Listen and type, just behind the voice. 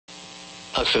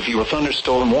A severe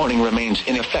thunderstorm warning remains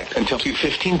in effect until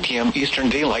 2:15 p.m. Eastern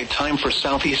Daylight Time for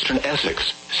southeastern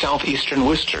Essex, southeastern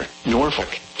Worcester,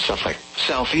 Norfolk, Suffolk,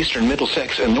 southeastern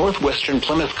Middlesex and northwestern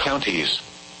Plymouth counties.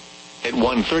 At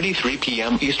 1:33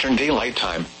 p.m. Eastern Daylight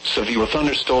Time, severe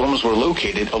thunderstorms were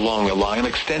located along a line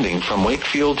extending from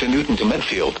Wakefield to Newton to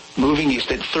Medfield, moving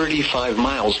east at 35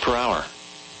 miles per hour.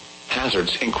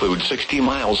 Hazards include 60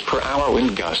 miles per hour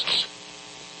wind gusts.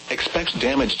 Expects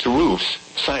damage to roofs,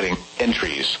 siding, and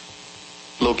trees.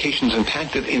 Locations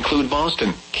impacted include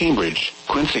Boston, Cambridge,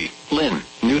 Quincy, Lynn,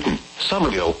 Newton,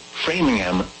 Somerville,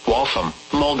 Framingham, Waltham,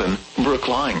 Malden,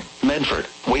 Brookline, Medford,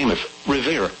 Weymouth,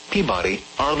 Revere, Peabody,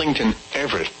 Arlington,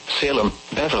 Everett, Salem,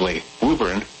 Beverly,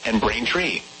 Woburn, and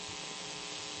Braintree.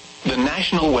 The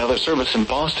National Weather Service in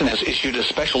Boston has issued a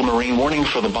special marine warning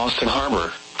for the Boston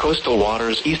Harbor, coastal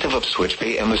waters east of Ipswich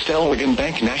Bay and the Stellwagen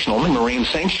Bank National Marine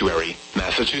Sanctuary,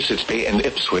 Massachusetts Bay and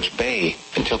Ipswich Bay,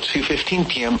 until 2:15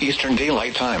 p.m. Eastern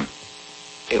Daylight Time.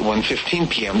 At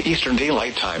 1:15 p.m. Eastern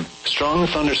Daylight Time, strong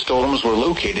thunderstorms were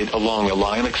located along a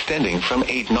line extending from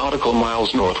 8 nautical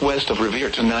miles northwest of Revere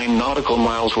to 9 nautical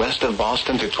miles west of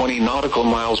Boston to 20 nautical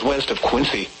miles west of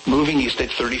Quincy, moving east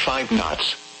at 35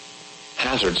 knots.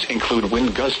 Hazards include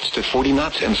wind gusts to 40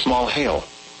 knots and small hail.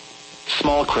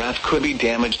 Small craft could be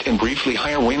damaged in briefly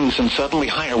higher winds and suddenly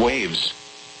higher waves.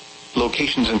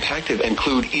 Locations impacted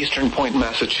include Eastern Point,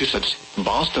 Massachusetts,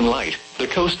 Boston Light, the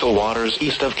coastal waters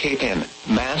east of Cape Ann,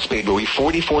 Mass Bay Buoy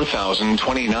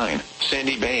 44,029,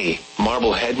 Sandy Bay,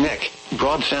 Marblehead Neck,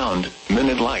 Broad Sound,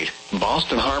 Minute Light,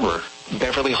 Boston Harbor,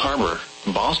 Beverly Harbor,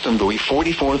 Boston Buoy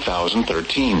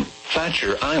 44,013,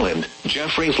 Thatcher Island,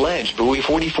 Jeffreys Ledge Buoy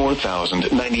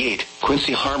 44,098,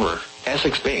 Quincy Harbor,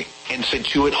 Essex Bay, and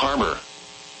Situate Harbor.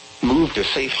 Move to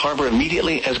safe harbor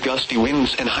immediately as gusty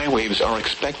winds and high waves are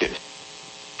expected.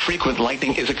 Frequent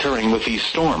lightning is occurring with these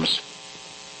storms.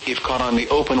 If caught on the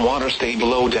open water, stay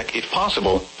below deck if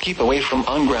possible. Keep away from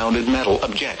ungrounded metal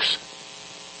objects.